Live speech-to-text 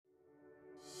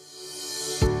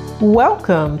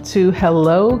Welcome to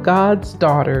Hello, God's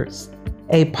Daughters,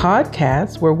 a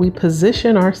podcast where we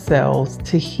position ourselves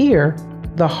to hear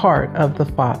the heart of the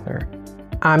Father.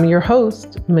 I'm your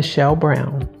host, Michelle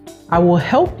Brown. I will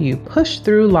help you push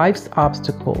through life's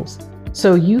obstacles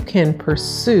so you can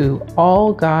pursue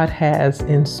all God has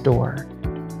in store.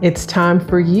 It's time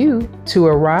for you to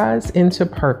arise into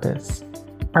purpose.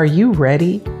 Are you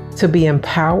ready to be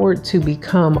empowered to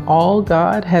become all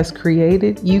God has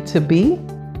created you to be?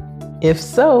 If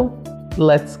so,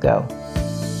 let's go.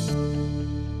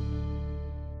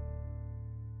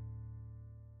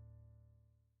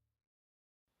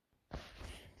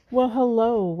 Well,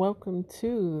 hello. Welcome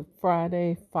to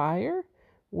Friday Fire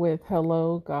with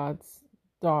Hello, God's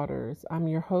Daughters. I'm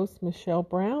your host, Michelle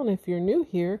Brown. If you're new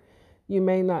here, you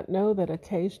may not know that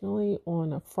occasionally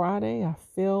on a Friday, I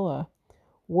feel a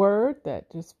word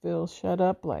that just feels shut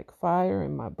up like fire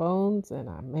in my bones, and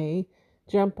I may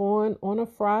jump on a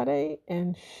Friday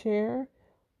and share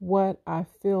what I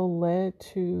feel led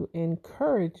to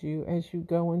encourage you as you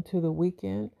go into the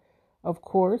weekend. Of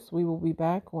course, we will be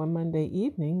back on Monday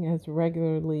evening as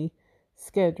regularly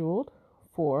scheduled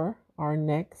for our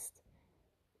next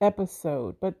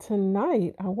episode. But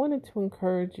tonight, I wanted to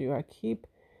encourage you. I keep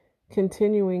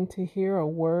continuing to hear a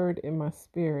word in my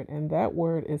spirit, and that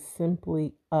word is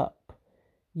simply up.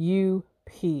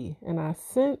 U.P. And I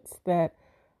sense that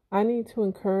I need to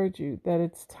encourage you that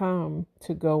it's time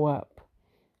to go up.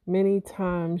 Many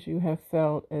times you have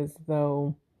felt as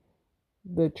though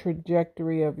the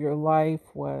trajectory of your life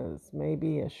was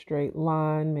maybe a straight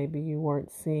line, maybe you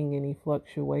weren't seeing any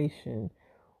fluctuation,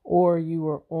 or you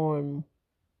were on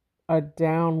a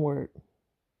downward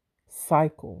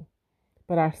cycle.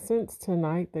 But I sense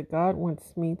tonight that God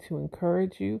wants me to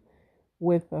encourage you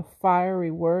with a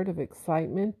fiery word of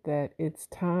excitement that it's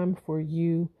time for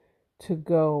you to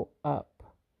go up.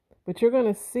 But you're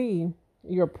going to see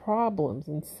your problems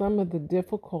and some of the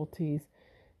difficulties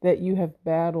that you have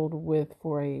battled with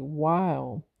for a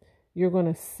while. You're going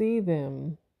to see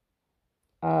them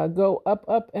go up,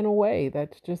 up, and away.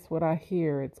 That's just what I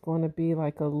hear. It's going to be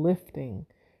like a lifting.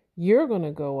 You're going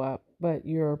to go up, but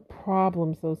your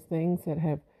problems, those things that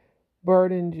have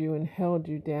burdened you and held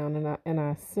you down, and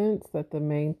I sense that the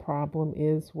main problem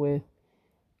is with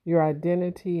your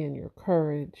identity and your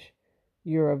courage,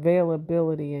 your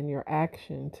availability and your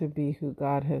action to be who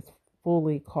God has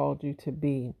fully called you to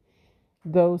be.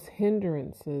 Those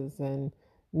hindrances and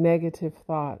negative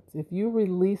thoughts, if you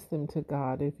release them to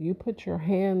God, if you put your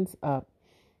hands up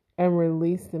and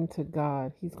release them to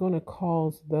God, He's going to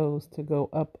cause those to go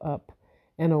up, up,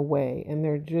 and away. And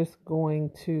they're just going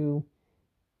to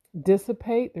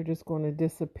dissipate. They're just going to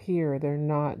disappear. They're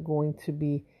not going to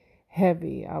be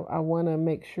heavy. I want to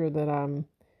make sure that I'm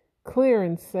clear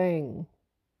in saying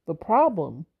the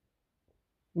problem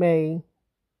may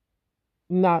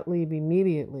not leave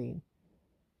immediately,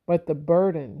 but the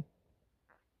burden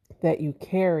that you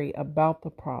carry about the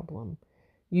problem,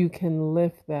 you can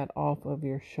lift that off of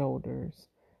your shoulders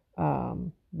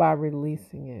by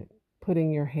releasing it,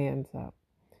 putting your hands up.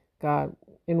 God,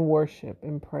 in worship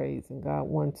and praise, and God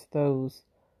wants those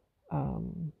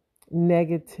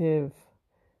negative,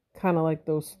 kind of like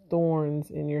those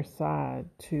thorns in your side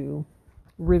to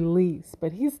release.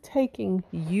 But He's taking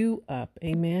you up.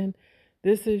 Amen.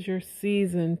 This is your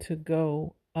season to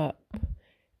go up.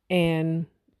 And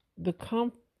the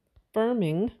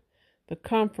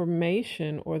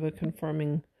confirmation or the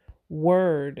confirming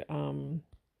word,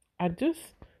 I just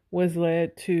was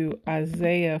led to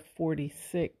Isaiah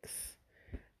 46.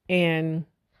 And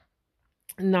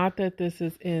not that this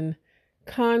is in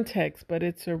context, but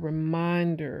it's a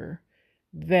reminder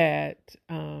that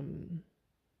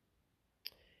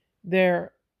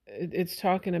it's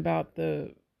talking about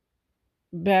the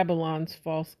Babylon's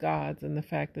false gods and the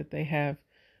fact that they have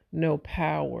no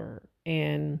power,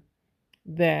 and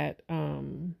that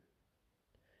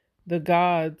the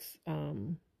gods,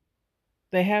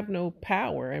 they have no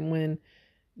power. And when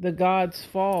the gods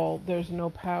fall, there's no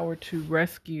power to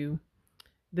rescue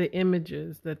the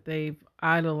images that they've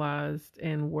idolized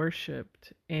and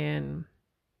worshipped. And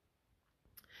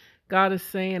God is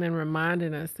saying and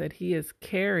reminding us that He has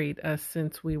carried us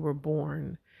since we were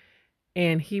born,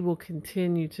 and He will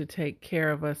continue to take care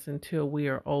of us until we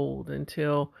are old,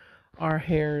 until our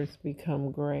hairs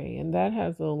become gray. And that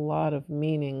has a lot of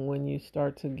meaning when you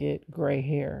start to get gray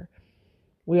hair.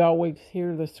 We always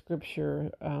hear the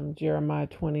scripture, Jeremiah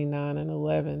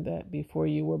 29:11, that before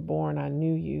you were born, I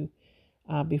knew you,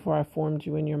 before I formed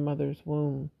you in your mother's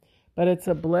womb. But it's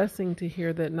a blessing to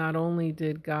hear that not only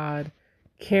did God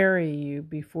carry you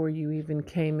before you even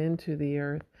came into the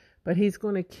earth, but he's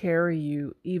going to carry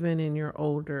you even in your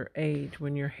older age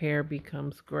when your hair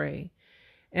becomes gray.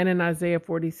 And in Isaiah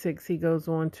 46, he goes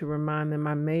on to remind them,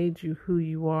 I made you who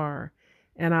you are,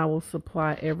 and I will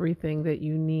supply everything that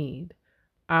you need.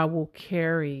 I will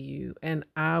carry you, and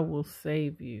I will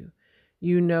save you.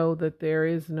 You know that there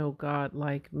is no God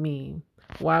like me.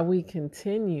 While we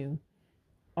continue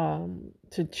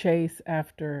to chase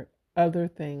after other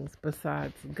things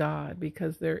besides God,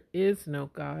 because there is no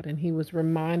God. And he was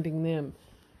reminding them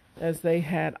as they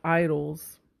had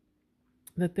idols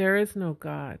that there is no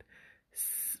God.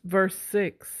 Verse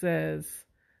 6 says,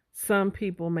 some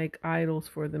people make idols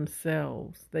for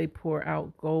themselves. They pour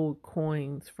out gold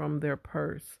coins from their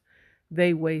purse.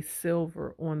 They weigh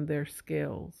silver on their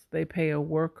scales. They pay a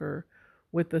worker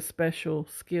with a special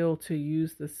skill to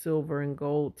use the silver and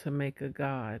gold to make a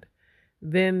god.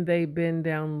 Then they bend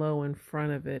down low in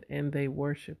front of it and they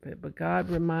worship it. But God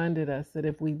reminded us that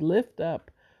if we lift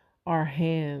up our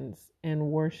hands and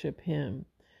worship him,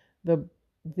 the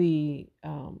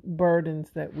burdens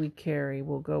that we carry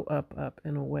will go up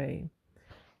and away.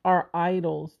 Our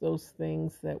idols, those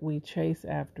things that we chase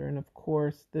after, and of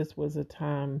course this was a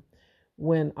time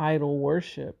when idol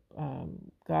worship,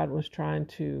 God was trying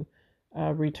to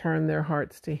return their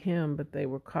hearts to him, but they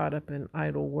were caught up in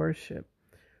idol worship.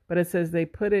 But it says they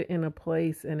put it in a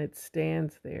place and it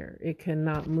stands there. It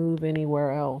cannot move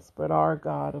anywhere else. But our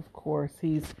God, of course,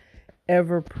 he's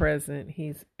ever present.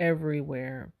 He's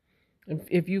everywhere.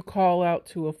 If you call out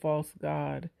to a false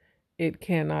god, it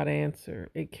cannot answer.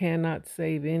 It cannot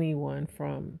save anyone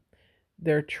from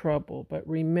their trouble. But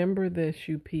remember this,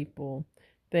 you people.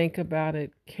 Think about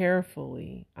it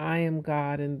carefully. I am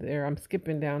God, and there, I'm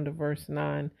skipping down to verse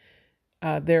 9.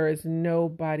 There is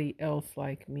nobody else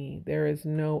like me. There is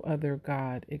no other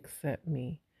God except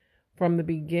me. From the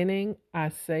beginning, I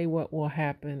say what will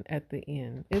happen at the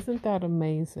end. Isn't that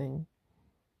amazing?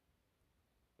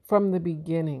 From the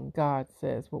beginning, God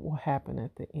says what will happen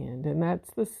at the end. And that's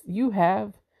you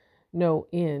have no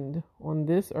end. On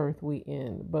this earth we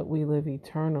end, but we live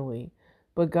eternally.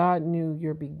 But God knew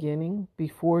your beginning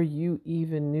before you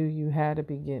even knew you had a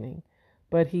beginning.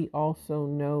 But he also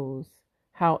knows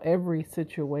how every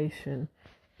situation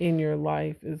in your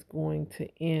life is going to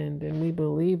end. And we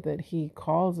believe that he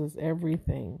causes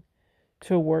everything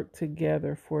to work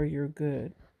together for your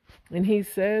good. And he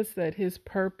says that his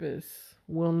purpose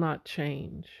will not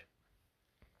change.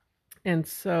 And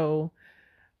so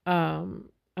I'm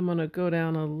going to go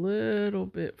down a little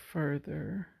bit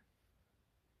further.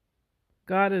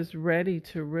 God is ready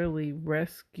to really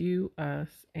rescue us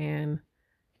and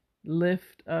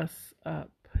lift us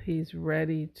up. He's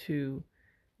ready to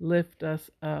lift us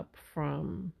up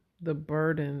from the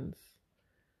burdens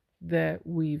that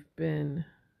we've been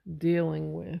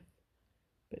dealing with.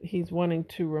 But he's wanting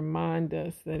to remind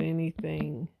us that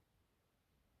anything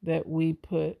that we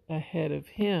put ahead of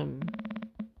him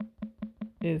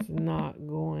is not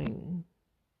going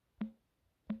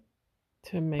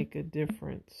to make a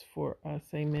difference for us.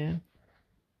 Amen.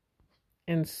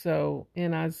 And so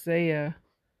in Isaiah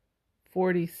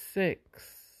 46,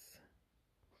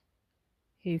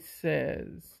 he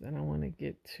says, and I want to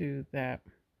get to that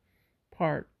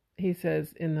part. He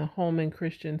says in the Holman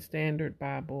Christian Standard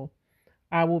Bible,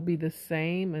 I will be the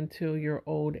same until your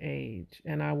old age,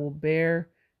 and I will bear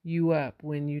you up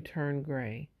when you turn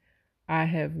gray. I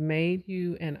have made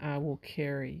you, and I will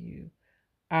carry you.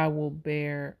 I will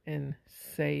bear and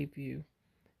save you.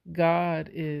 God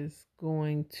is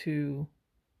going to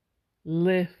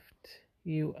lift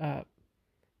you up.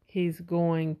 He's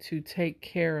going to take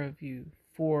care of you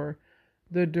for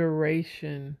the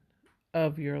duration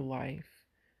of your life.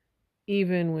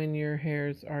 Even when your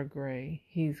hairs are gray,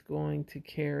 he's going to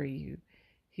carry you.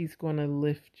 He's going to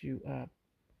lift you up.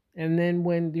 And then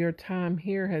when your time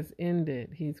here has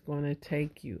ended, he's going to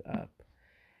take you up.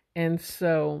 And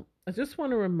so I just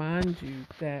want to remind you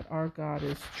that our God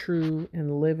is true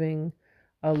and living,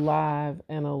 alive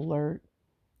and alert.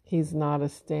 He's not a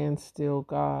standstill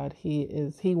God. He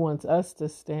wants us to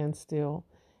stand still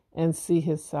and see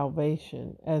his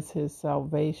salvation as his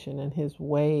salvation, and his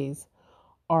ways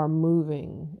are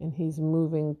moving, and he's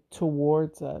moving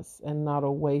towards us and not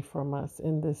away from us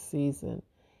in this season.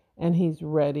 And he's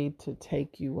ready to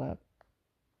take you up.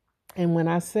 And when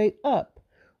I say up,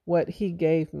 what he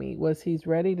gave me was he's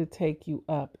ready to take you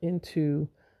up into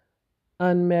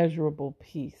unmeasurable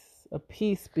peace, a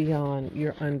peace beyond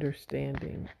your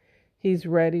understanding. He's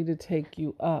ready to take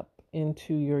you up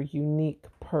into your unique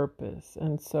purpose.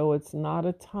 And so it's not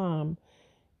a time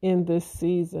in this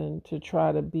season to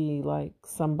try to be like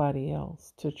somebody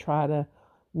else, to try to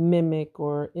mimic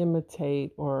or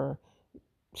imitate or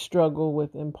struggle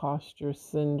with imposter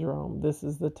syndrome. This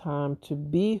is the time to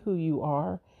be who you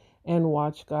are and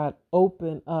watch God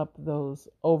open up those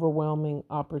overwhelming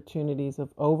opportunities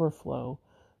of overflow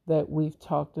that we've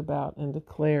talked about and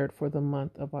declared for the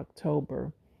month of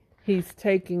October. He's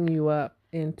taking you up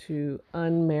into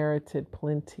unmerited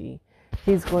plenty.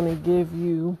 He's going to give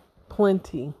you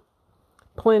plenty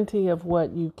of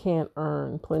what you can't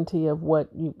earn, plenty of what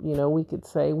we could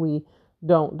say we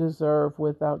don't deserve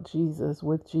without Jesus.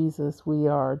 With Jesus, we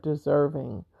are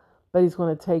deserving. But he's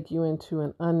going to take you into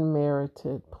an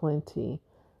unmerited plenty,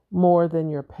 more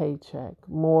than your paycheck,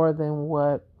 more than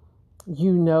what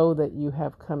you know that you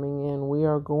have coming in. We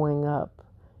are going up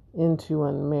into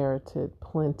unmerited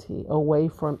plenty, away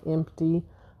from empty,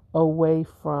 away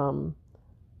from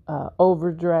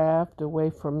overdraft, away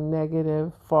from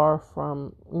negative, far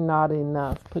from not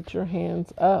enough. Put your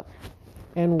hands up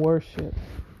and worship,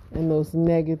 and those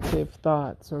negative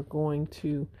thoughts are going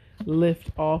to lift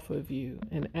off of you,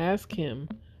 and ask him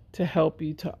to help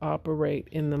you to operate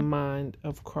in the mind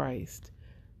of Christ.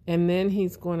 And then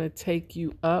he's going to take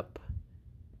you up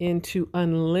into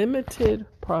unlimited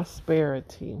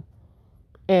prosperity.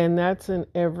 And that's in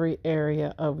every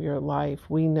area of your life.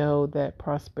 We know that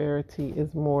prosperity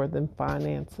is more than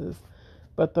finances,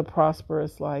 but the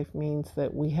prosperous life means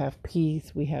that we have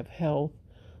peace, we have health,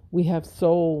 we have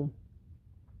soul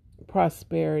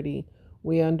prosperity.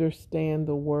 We understand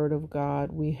the Word of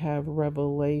God, we have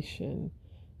revelation.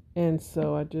 And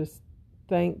so I just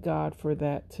thank God for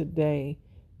that today,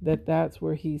 that's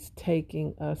where he's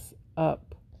taking us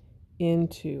up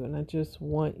into. And I just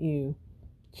want you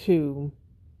to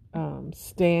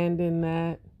stand in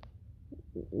that,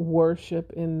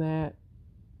 worship in that,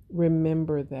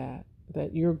 remember that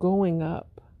you're going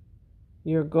up,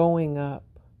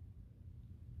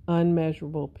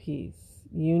 unmeasurable peace,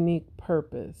 unique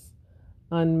purpose,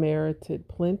 unmerited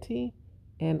plenty,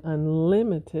 and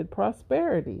unlimited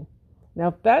prosperity. Now,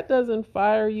 if that doesn't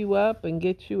fire you up and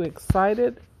get you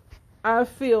excited, I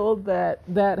feel that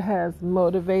has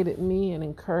motivated me and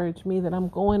encouraged me that I'm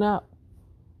going up.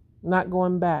 Not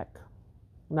going back,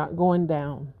 not going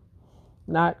down,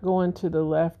 not going to the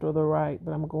left or the right,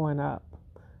 but I'm going up.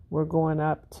 We're going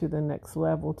up to the next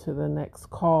level, to the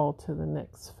next call, to the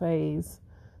next phase,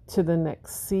 to the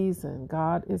next season.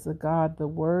 God is a God. The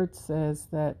Word says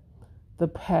that the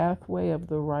pathway of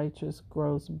the righteous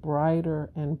grows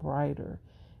brighter and brighter.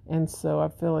 And so I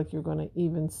feel like you're going to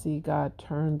even see God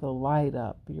turn the light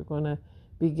up. You're going to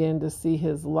begin to see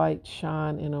his light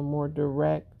shine in a more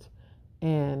direct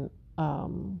and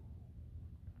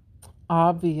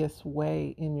obvious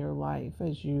way in your life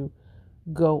as you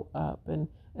go up. And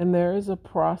there is a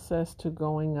process to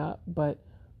going up, but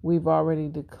we've already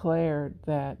declared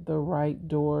that the right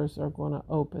doors are going to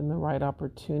open, the right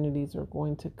opportunities are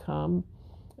going to come.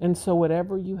 And so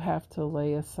whatever you have to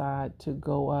lay aside to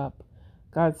go up,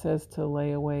 God says to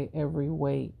lay away every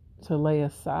weight, to lay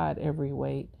aside every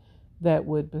weight that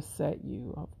would beset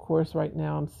you. Of course, right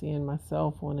now I'm seeing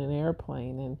myself on an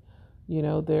airplane, and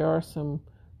there are some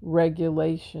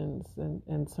regulations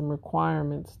and some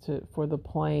requirements for the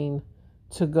plane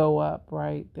to go up,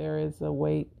 right? There is a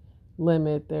weight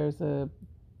limit. There's a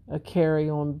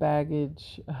carry-on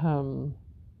baggage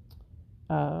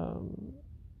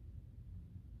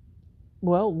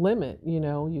limit.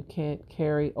 You can't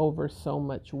carry over so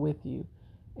much with you.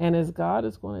 And as God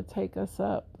is going to take us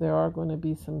up, there are going to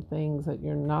be some things that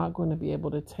you're not going to be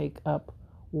able to take up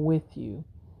with you.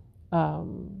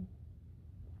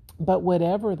 But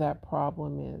whatever that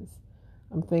problem is,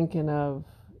 I'm thinking of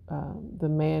the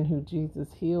man who Jesus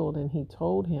healed, and he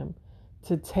told him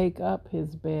to take up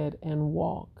his bed and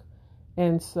walk.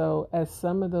 And so as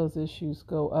some of those issues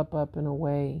go up and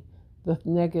away, the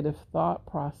negative thought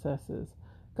processes,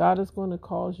 God is going to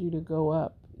cause you to go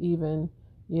up even,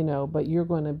 but you're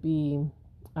going to be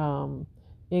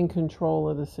in control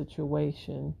of the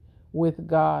situation. With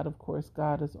God, of course,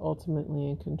 God is ultimately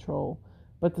in control,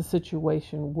 but the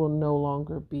situation will no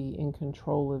longer be in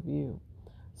control of you.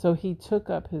 So he took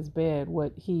up his bed,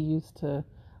 what he used to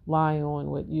lie on,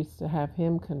 what used to have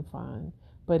him confined,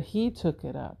 but he took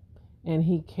it up and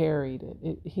he carried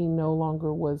it. He no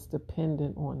longer was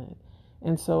dependent on it.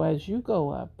 And so as you go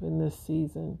up in this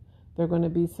season, there are going to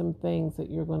be some things that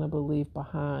you're going to leave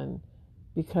behind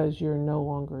because you're no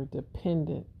longer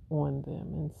dependent on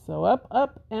them. And so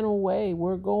up and away,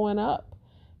 we're going up.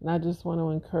 And I just want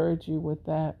to encourage you with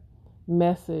that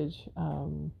message,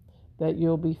 that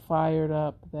you'll be fired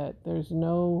up, that there's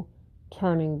no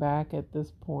turning back at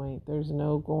this point. There's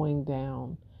no going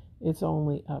down. It's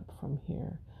only up from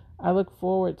here. I look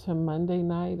forward to Monday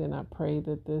night, and I pray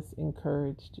that this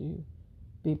encouraged you.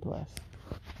 Be blessed.